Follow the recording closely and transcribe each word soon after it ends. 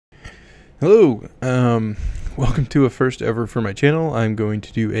Hello, welcome to a first ever for my channel. I'm going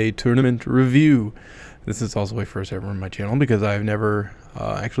to do a tournament review. This is also a first ever on my channel because I've never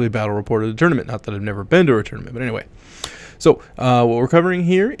actually battle reported a tournament. Not that I've never been to a tournament, but anyway. So, what we're covering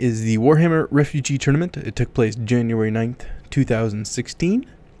here is the Warhammer Refugee Tournament. It took place January 9th, 2016.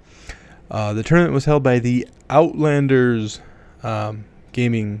 The tournament was held by the Outlanders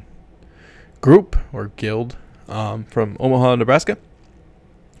gaming group, or guild, from Omaha, Nebraska.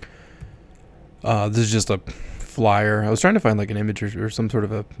 This is just a flyer. I was trying to find like an image or some sort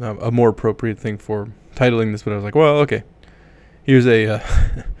of a more appropriate thing for titling this, but I was like, well, okay. Here's a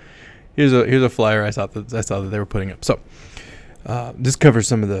here's a flyer I saw that they were putting up. So this covers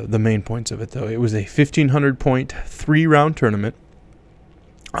some of the main points of it, though. It was a 1,500 point 3-round tournament.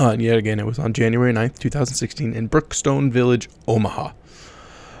 And yet again, it was on January 9th, 2016 in Brookstone Village, Omaha,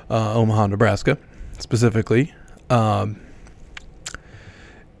 Nebraska, specifically.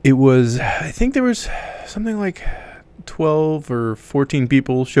 It was, I think there was something like 12 or 14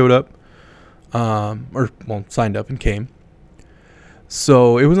 people showed up, signed up and came.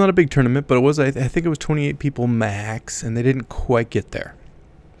 So it was not a big tournament, but it was, I think it was 28 people max, and they didn't quite get there.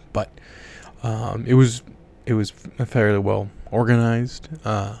 But it was a fairly well organized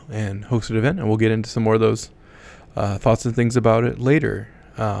and hosted event, and we'll get into some more of those thoughts and things about it later.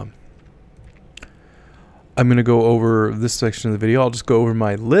 I'm going to go over this section of the video. I'll just go over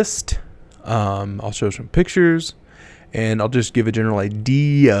my list. I'll show some pictures, and I'll just give a general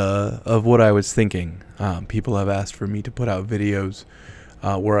idea of what I was thinking. People have asked for me to put out videos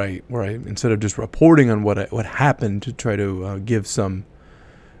where I instead of just reporting on what happened, to try to give some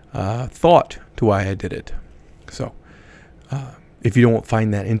thought to why I did it. So if you don't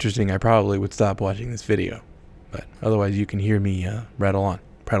find that interesting, I probably would stop watching this video. But otherwise, you can hear me prattle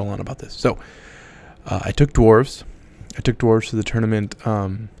on about this. So I took dwarves. I took dwarves to the tournament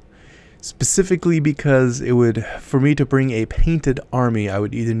specifically because it would, for me to bring a painted army, I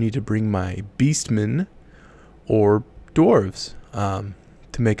would either need to bring my beastmen or dwarves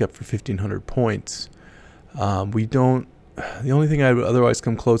to make up for 1,500 points. The only thing I would otherwise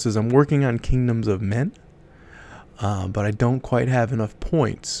come close is I'm working on Kingdoms of Men, but I don't quite have enough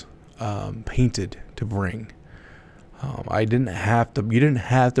points painted to bring. You didn't have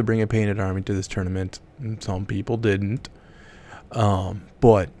to bring a painted army to this tournament. Some people didn't.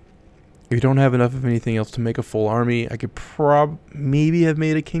 But if you don't have enough of anything else to make a full army, I could maybe have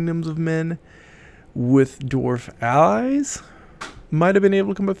made a Kingdoms of Men with dwarf allies. Might have been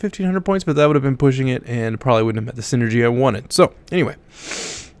able to come up 1,500 points, but that would have been pushing it and probably wouldn't have met the synergy I wanted. So anyway,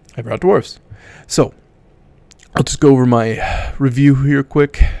 I brought dwarves. So I'll just go over my review here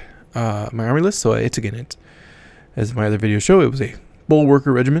quick. My army list. So as my other videos show, it was a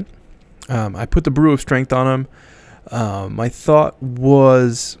Bulwarker regiment. I put the Brew of Strength on them. My thought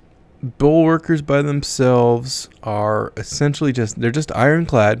was Bulwarkers by themselves are essentially they're just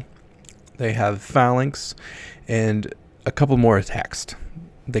ironclad. They have phalanx and a couple more attacks.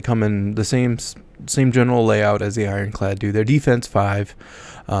 They come in the same general layout as the ironclad do. They're defense 5.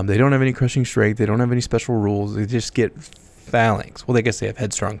 They don't have any crushing strength. They don't have any special rules. They just get phalanx. Well, I guess they have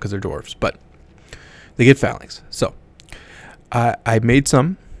headstrong because they're dwarves, but they get phalanx. So I made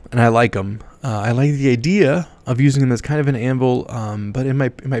some, and I like them. I like the idea of using them as kind of an anvil, but in my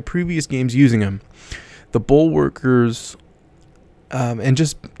previous games using them, the Bulwarkers and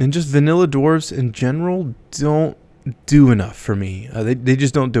just vanilla dwarves in general don't do enough for me. They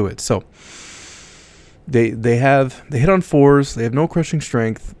just don't do it. So they hit on 4s. They have no crushing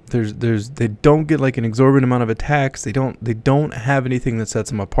strength. They don't get like an exorbitant amount of attacks. They don't have anything that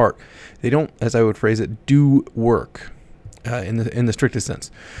sets them apart. They don't, as I would phrase it, do work in the strictest sense.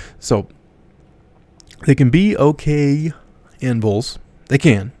 So they can be okay anvils. They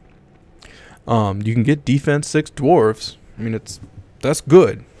can. You can get defense 6 dwarves. I mean, that's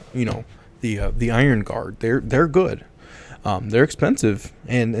good. You know, the Iron Guard. They're good. They're expensive,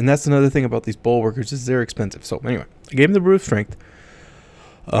 and that's another thing about these Bulwarkers is they're expensive. So anyway, I gave them the Brew of Strength,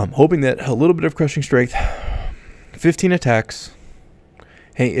 hoping that a little bit of crushing strength, 15 attacks.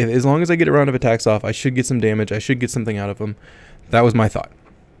 Hey, as long as I get a round of attacks off, I should get some damage. I should get something out of them. That was my thought.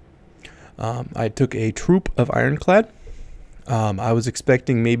 I took a troop of ironclad. I was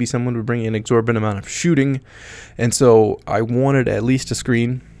expecting maybe someone would bring an exorbitant amount of shooting, and so I wanted at least a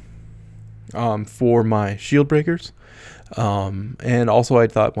screen for my shield breakers. And also I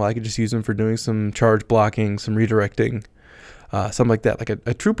thought, well, I could just use them for doing some charge blocking, some redirecting, something like that. Like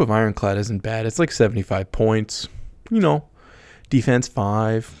a troop of ironclad isn't bad. It's like 75 points, defense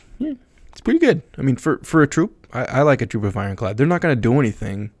 5. Yeah, it's pretty good. I mean, for a troop, I like a troop of ironclad. They're not going to do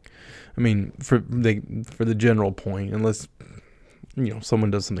anything. I mean, for the general point, unless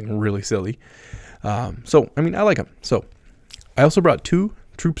someone does something really silly. So I mean, I like them. So I also brought 2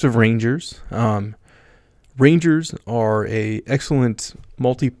 troops of Rangers. Rangers are a excellent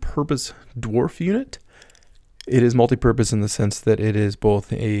multi-purpose dwarf unit. It is multi-purpose in the sense that it is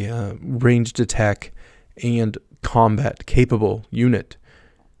both a ranged attack and combat capable unit.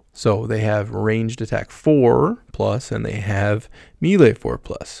 So they have ranged attack 4+, and they have melee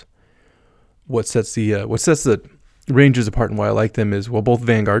 4+. What sets the Rangers apart and why I like them is, well, both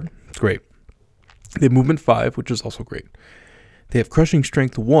Vanguard, it's great. They have movement 5, which is also great. They have crushing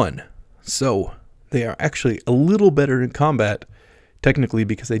strength 1, so they are actually a little better in combat, technically,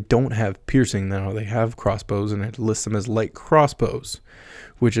 because they don't have piercing. Now they have crossbows, and it lists them as light crossbows,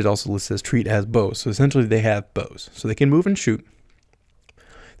 which it also lists as treat as bows. So essentially they have bows. So they can move and shoot.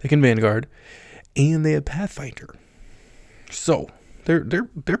 They can Vanguard, and they have Pathfinder. So they're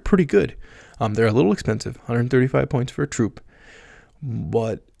pretty good. They're a little expensive, 135 points for a troop,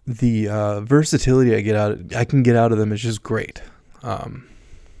 but the versatility I can get out of them is just great.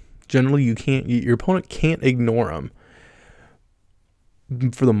 Generally, your opponent can't ignore them.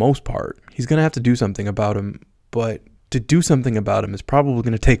 For the most part, he's going to have to do something about him, but to do something about him is probably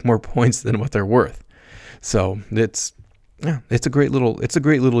going to take more points than what they're worth. So it's a great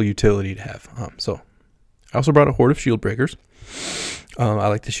little utility to have. So I also brought a horde of shield breakers. I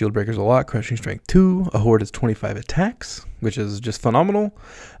like the shield breakers a lot. Crushing strength 2. A horde is 25 attacks, which is just phenomenal.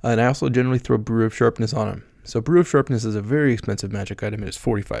 And I also generally throw brew of sharpness on them. So brew of sharpness is a very expensive magic item. It is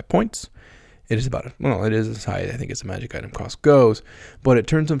 45 points. It is it is as high I think as a magic item cost goes, but it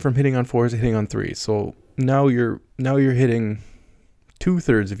turns them from hitting on 4s to hitting on 3s. So now you're hitting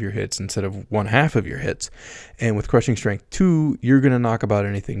 2/3 of your hits instead of 1/2 of your hits. And with crushing strength 2, you're gonna knock about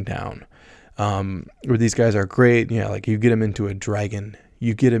anything down. Where these guys are great, like you get them into a dragon,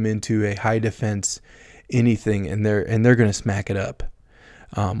 you get them into a high defense anything, and they're gonna smack it up.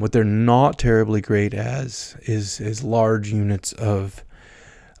 What they're not terribly great as is large units of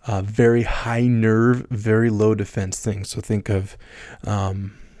very high nerve, very low defense things. So think of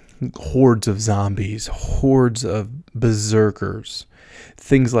hordes of zombies, hordes of berserkers,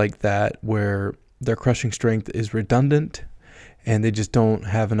 things like that, where their crushing strength is redundant and they just don't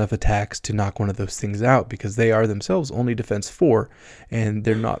have enough attacks to knock one of those things out because they are themselves only defense 4 and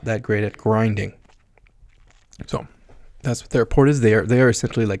they're not that great at grinding. So that's what their port is. They are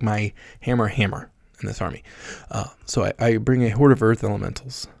essentially like my hammer in this army. So I bring a horde of earth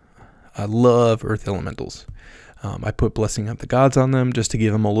elementals. I love earth elementals. I put blessing of the gods on them just to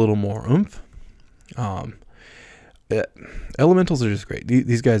give them a little more oomph. Elementals are just great.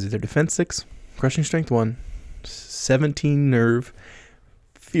 These guys, they're defense 6, crushing strength 1, 17 nerve,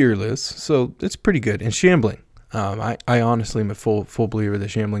 fearless. So it's pretty good. And shambling. I honestly am a full believer that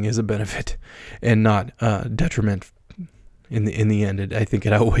shambling is a benefit and not detriment. In the end, I think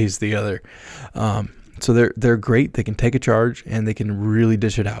it outweighs the other. So they're great. They can take a charge and they can really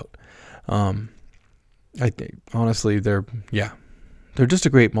dish it out. I think honestly they're just a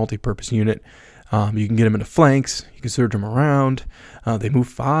great multi-purpose unit. You can get them into flanks. You can surge them around. They move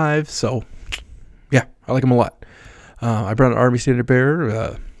 5. So yeah, I like them a lot. I brought an army standard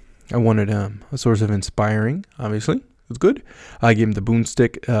bearer. I wanted a source of inspiring. Obviously, it's good. I gave him the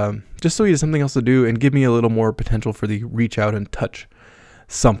boomstick just so he has something else to do and give me a little more potential for the reach out and touch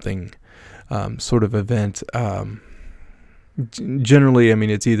something sort of event. Generally, I mean,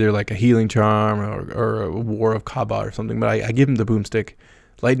 it's either like a healing charm or a war of Kaba or something. But I give him the boomstick,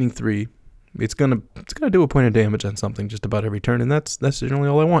 lightning 3. It's gonna do a point of damage on something just about every turn, and that's generally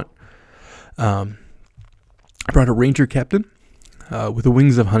all I want. I brought a ranger captain with the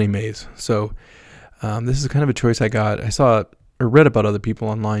wings of honey maze. So this is kind of a choice I got. I saw or read about other people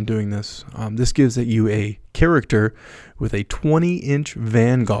online doing this. This gives you a character with a 20-inch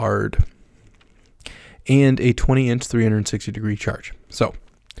vanguard and a 20-inch 360-degree charge. So,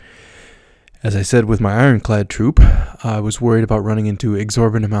 as I said with my ironclad troop, I was worried about running into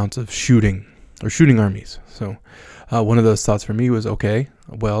exorbitant amounts of shooting armies. So, one of those thoughts for me was, okay,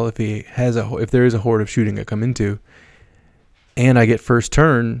 well, if there is a horde of shooting I come into, and I get first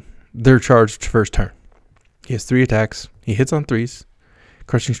turn, they're charged first turn. He has 3 attacks. He hits on 3s.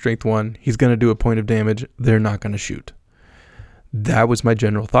 Crushing strength 1. He's going to do a point of damage. They're not going to shoot. That was my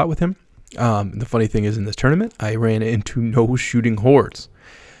general thought with him. The funny thing is, in this tournament, I ran into no shooting hordes.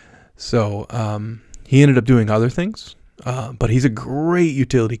 So he ended up doing other things. But he's a great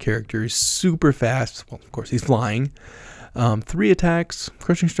utility character. He's super fast. Well, of course, he's flying. 3 attacks.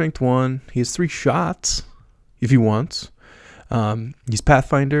 Crushing strength 1. He has 3 shots if he wants. He's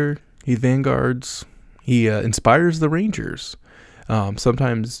Pathfinder. He vanguards. He inspires the Rangers.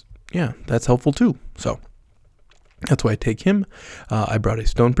 Sometimes, yeah, that's helpful too. So That's why I take him. I brought a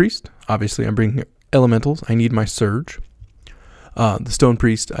Stone Priest. Obviously, I'm bringing elementals. I need my Surge. The Stone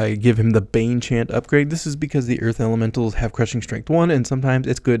Priest, I give him the Bane Chant upgrade. This is because the Earth Elementals have Crushing Strength 1, and sometimes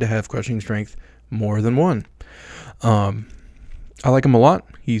it's good to have Crushing Strength more than 1. I like him a lot.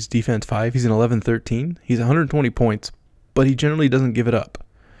 He's defense 5. He's an 11-13. He's 120 points, but he generally doesn't give it up.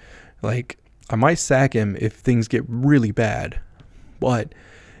 Like, I might sack him if things get really bad, but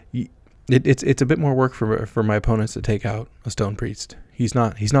it's a bit more work for my opponents to take out a Stone Priest. He's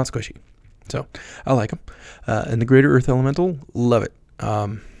not squishy, so I like him. And the Greater Earth Elemental, love it.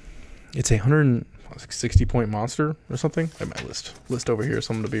 It's a 160 point monster or something. I have my list over here,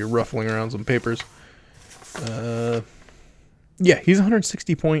 so I'm gonna be ruffling around some papers. Yeah, he's a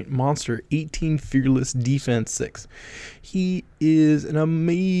 160 point monster, 18 fearless, defense 6. He is an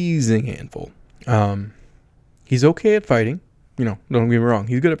amazing handful. He's okay at fighting. You know, don't get me wrong.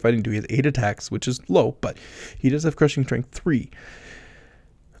 He's good at fighting too. He has 8 attacks, which is low, but he does have Crushing Strength 3.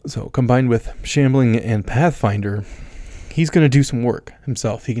 So combined with Shambling and Pathfinder, he's going to do some work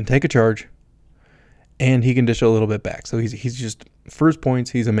himself. He can take a charge, and he can dish a little bit back. So he's just, first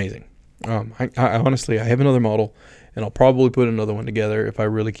points, he's amazing. I honestly, I have another model, and I'll probably put another one together if I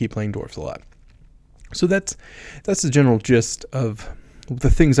really keep playing dwarves a lot. So that's the general gist of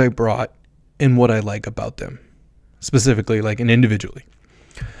the things I brought and what I like about them, specifically, like, and individually.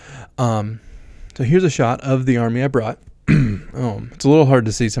 So here's a shot of the army I brought. It's a little hard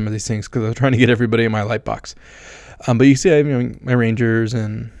to see some of these things because I'm trying to get everybody in my light box. But you see I have my Rangers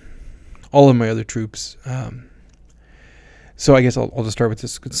and all of my other troops. So I guess I'll just start with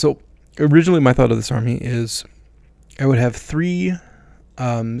this. So originally my thought of this army is I would have 3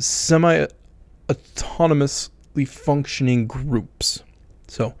 semi-autonomously functioning groups.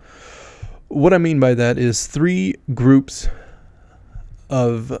 So what I mean by that is 3 groups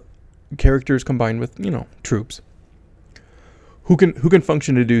of characters combined with, troops who can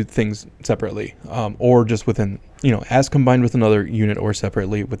function to do things separately, or just within, as combined with another unit or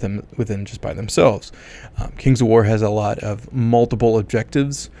separately within just by themselves. Kings of War has a lot of multiple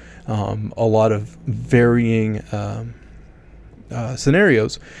objectives, a lot of varying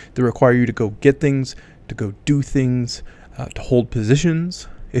scenarios that require you to go get things, to go do things, to hold positions.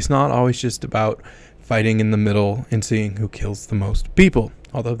 It's not always just about fighting in the middle and seeing who kills the most people,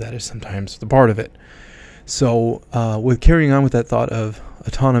 although that is sometimes the part of it. So with carrying on with that thought of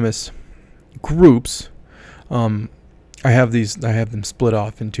autonomous groups, I have them split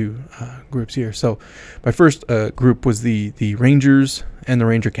off into groups here. So my first group was the Rangers and the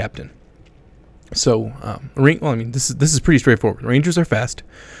Ranger Captain. So this is pretty straightforward. Rangers are fast.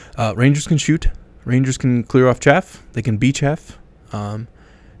 Rangers can shoot. Rangers can clear off chaff. They can beat chaff.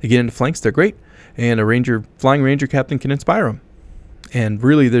 They get into flanks. They're great. And a flying Ranger Captain can inspire them. And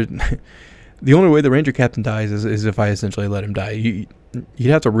really, the only way the Ranger Captain dies is if I essentially let him die.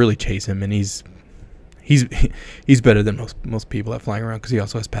 You'd have to really chase him, and he's better than most people at flying around because he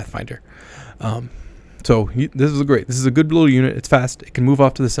also has Pathfinder. This is a good little unit. It's fast. It can move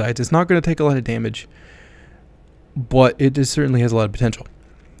off to the sides. It's not going to take a lot of damage, but it just certainly has a lot of potential.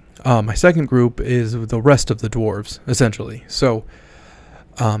 My second group is the rest of the dwarves, essentially. So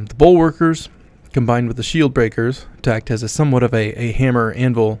the Bulwarkers combined with the Shield Breakers to act as somewhat of a hammer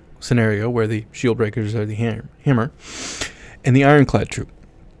anvil scenario where the Shield Breakers are the hammer, and the Ironclad troop.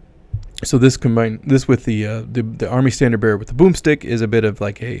 So this with the Army Standard Bearer with the boomstick is a bit of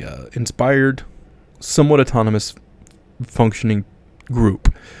like a inspired, somewhat autonomous functioning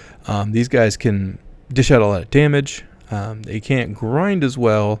group. These guys can dish out a lot of damage. They can't grind as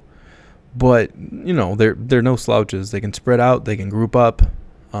well, but they're no slouches. They can spread out. They can group up,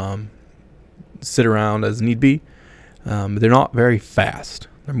 sit around as need be. They're not very fast.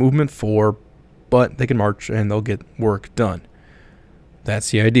 They're movement 4, but they can march and they'll get work done. That's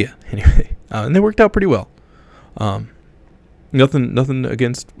the idea, anyway. And they worked out pretty well. Nothing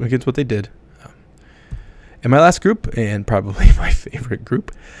against what they did. And my last group, and probably my favorite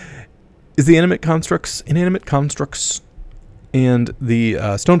group, is the inanimate constructs, and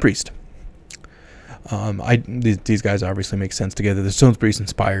the Stone Priest. These guys obviously make sense together. The Stone Priest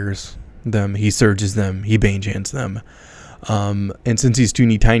inspires them. He surges them. He bane chants them. And since he's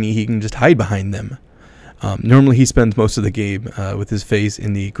teeny tiny, he can just hide behind them. Normally he spends most of the game with his face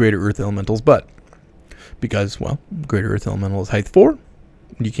in the Greater Earth Elemental's butt. Because, well, Greater Earth Elemental is height 4.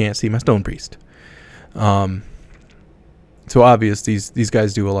 You can't see my Stone Priest. So obvious, these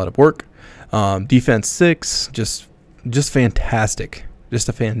guys do a lot of work. Defense 6, just fantastic. Just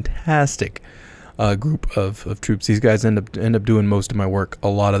a fantastic group of troops. These guys end up doing most of my work a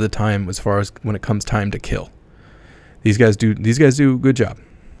lot of the time as far as when it comes time to kill. These guys do a good job.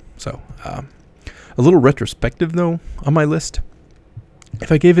 So A little retrospective, though, on my list.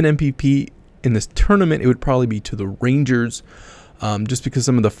 If I gave an MVP in this tournament, it would probably be to the Rangers, just because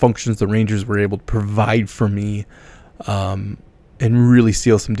some of the functions the Rangers were able to provide for me and really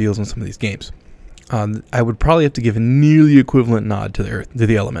seal some deals on some of these games. I would probably have to give a nearly equivalent nod to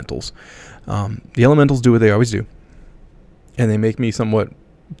the Elementals. The Elementals do what they always do, and they make me somewhat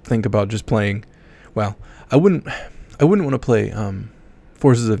think about just playing. Well, I wouldn't want to play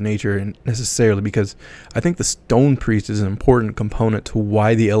Forces of Nature necessarily, because I think the Stone Priest is an important component to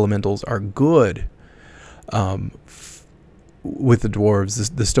why the Elementals are good. With the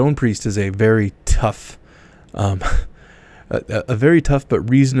dwarves, the Stone Priest is a very tough, a very tough but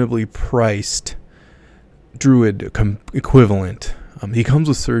reasonably priced druid equivalent. He comes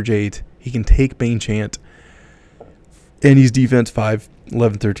with Surge 8. He can take Bane Chant, and he's defense 5,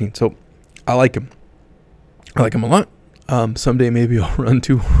 11, 13. So I like him. I like him a lot. Someday maybe I'll run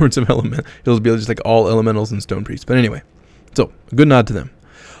 2 hordes of element. It'll be just like all elementals and stone priests. But anyway, so a good nod to them.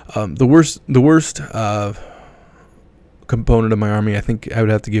 The worst component of my army, I think I would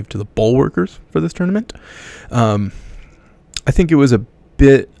have to give to the bulwarkers for this tournament. I think it was a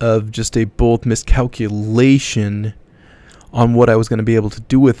bit of just a bold miscalculation on what I was going to be able to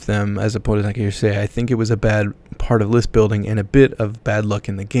do with them, as opposed to, like you say, I think it was a bad part of list building and a bit of bad luck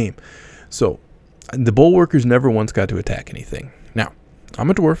in the game. So the bulwarkers never once got to attack anything. Now, I'm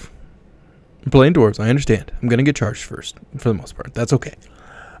a dwarf. I'm playing dwarves. I understand. I'm going to get charged first, for the most part. That's okay.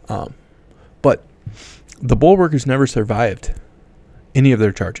 But the bulwarkers never survived any of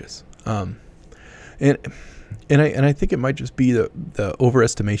their charges. And I think it might just be the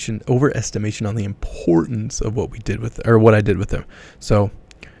overestimation on the importance of what we did with, or what I did with them. So,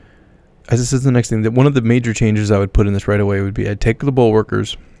 as this is the next thing, that one of the major changes I would put in this right away would be I'd take the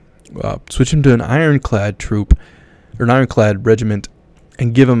bulwarkers, switch them to an ironclad troop, or an ironclad regiment,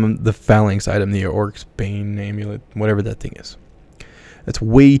 and give them the phalanx item, the Orc's Bane amulet, whatever that thing is. That's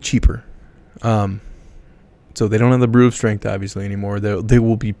way cheaper. So they don't have the brew of strength, obviously, anymore. They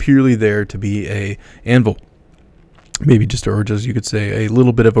will be purely there to be a anvil. Maybe just, or just you could say, a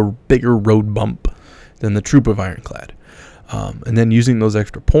little bit of a bigger road bump than the troop of ironclad. And then using those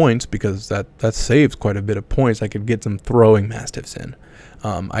extra points, because that saves quite a bit of points, I could get some throwing mastiffs in.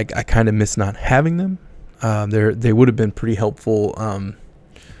 I kind of miss not having them. They would have been pretty helpful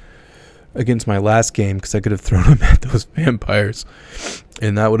against my last game, because I could have thrown them at those vampires,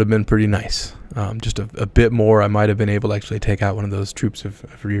 and that would have been pretty nice. Just a bit more, I might have been able to actually take out one of those troops of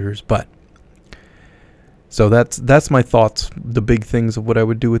reavers. But so that's my thoughts, the big things of what I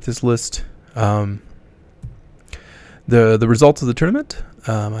would do with this list. The results of the tournament,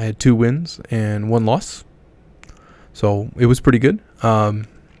 I had 2 wins and 1 loss, so it was pretty good. I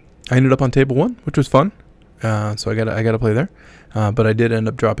ended up on table 1, which was fun. So I gotta play there, but I did end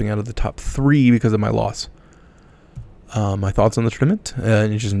up dropping out of the top 3 because of my loss. My thoughts on the tournament,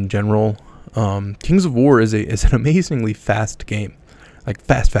 and just in general, Kings of War is an amazingly fast game, like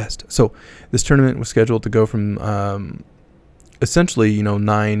fast. So this tournament was scheduled to go from essentially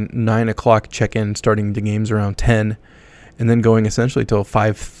 9 o'clock check-in, starting the games around 10, and then going essentially till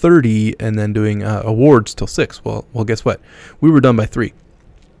 5:30, and then doing awards till 6. Well, guess what? We were done by 3.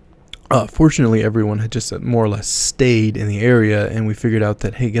 Fortunately, everyone had just more or less stayed in the area, and we figured out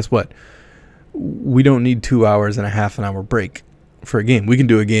that, hey, guess what? We don't need 2 hours and a half an hour break for a game. We can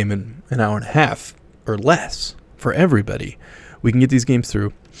do a game in an hour and a half or less for everybody. We can get these games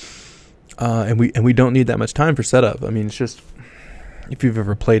through, and we don't need that much time for setup. I mean, it's just, if you've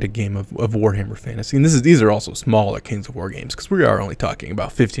ever played a game of Warhammer Fantasy, and these are also smaller Kings of War games, because we are only talking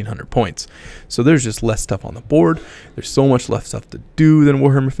about 1,500 points, so there's just less stuff on the board. There's so much less stuff to do than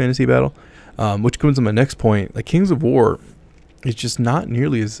Warhammer Fantasy Battle, which comes to my next point. Like, Kings of War is just not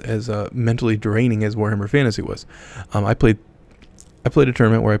nearly as mentally draining as Warhammer Fantasy was. I played a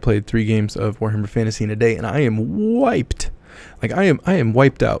tournament where I played 3 games of Warhammer Fantasy in a day, and I am wiped. Like, I am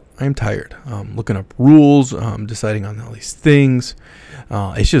wiped out. I am tired. Looking up rules, deciding on all these things.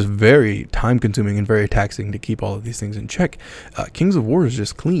 It's just very time consuming and very taxing to keep all of these things in check. Kings of War is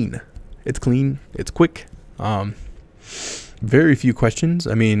just clean. It's clean. It's quick. Very few questions.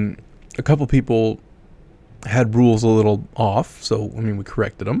 I mean, a couple people had rules a little off, so I mean, we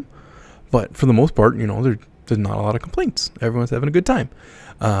corrected them. But for the most part, there's not a lot of complaints. Everyone's having a good time.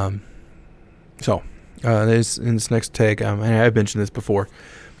 There's in this next tag, and I've mentioned this before.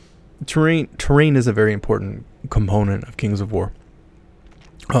 Terrain is a very important component of Kings of War.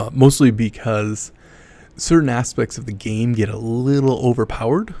 Mostly because certain aspects of the game get a little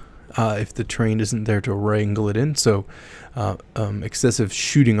overpowered if the terrain isn't there to wrangle it in. So excessive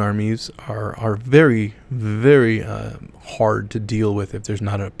shooting armies are very, very hard to deal with if there's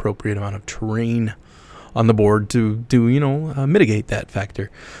not an appropriate amount of terrain on the board to mitigate that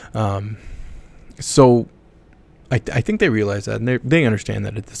factor. So I think they realize that, and they understand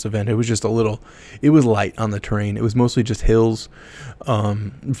that at this event. It was just it was light on the terrain. It was mostly just hills.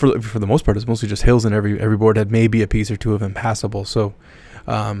 For the most part, it's mostly just hills, and every board had maybe a piece or two of impassable. So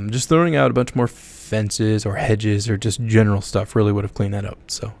just throwing out a bunch more fences or hedges or just general stuff really would have cleaned that up.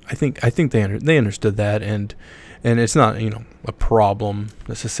 So I think they understood that, and it's not a problem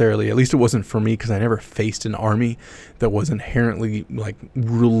necessarily. At least it wasn't for me, because I never faced an army that was inherently like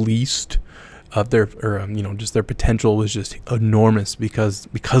released of their, or just their potential was just enormous because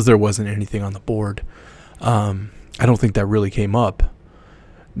there wasn't anything on the board. I don't think that really came up.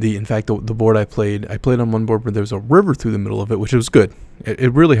 In fact, the board I played on one board where there was a river through the middle of it, which was good.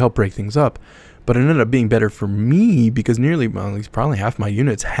 It really helped break things up, but it ended up being better for me because at least probably half my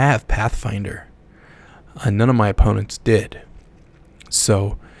units have Pathfinder, and none of my opponents did.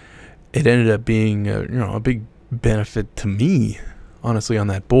 So it ended up being a big benefit to me, honestly, on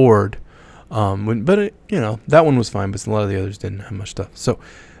that board. But that one was fine, but a lot of the others didn't have much stuff. So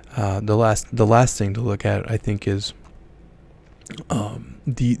the last thing to look at, I think, is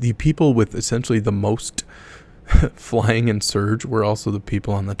the people with essentially the most flying and surge were also the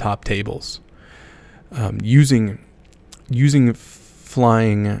people on the top tables. Using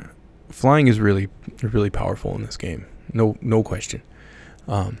flying is really powerful in this game. No question.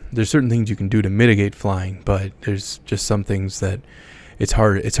 There's certain things you can do to mitigate flying, but there's just some things that it's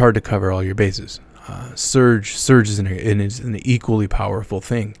hard to cover all your bases. Surge is an equally powerful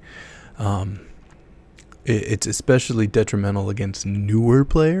thing. It's especially detrimental against newer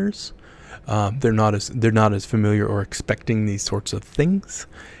players. They're not as familiar or expecting these sorts of things,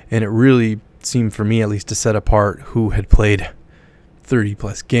 and it really seemed, for me at least, to set apart who had played 30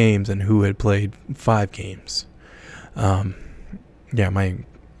 plus games and who had played 5 games. My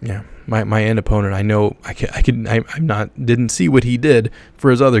end opponent, I know didn't see what he did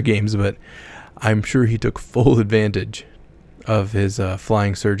for his other games, but I'm sure he took full advantage of his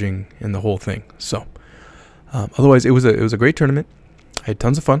flying, surging, and the whole thing. So otherwise, it was a great tournament. I had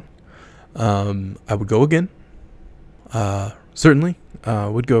tons of fun. I would go again. Certainly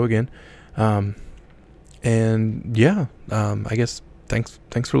would go again. And yeah, I guess thanks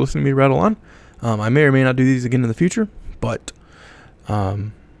for listening to me rattle on. I may or may not do these again in the future, but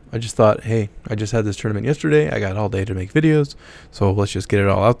I just thought, hey, I just had this tournament yesterday. I got all day to make videos, so let's just get it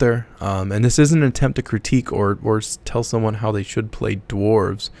all out there. And this isn't an attempt to critique or tell someone how they should play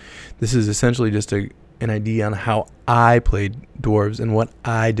dwarves. This is essentially just an idea on how I played dwarves and what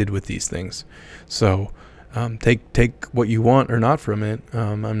I did with these things. So take what you want or not from it.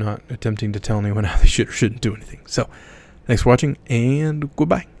 I'm not attempting to tell anyone how they should or shouldn't do anything. So thanks for watching, and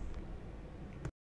goodbye.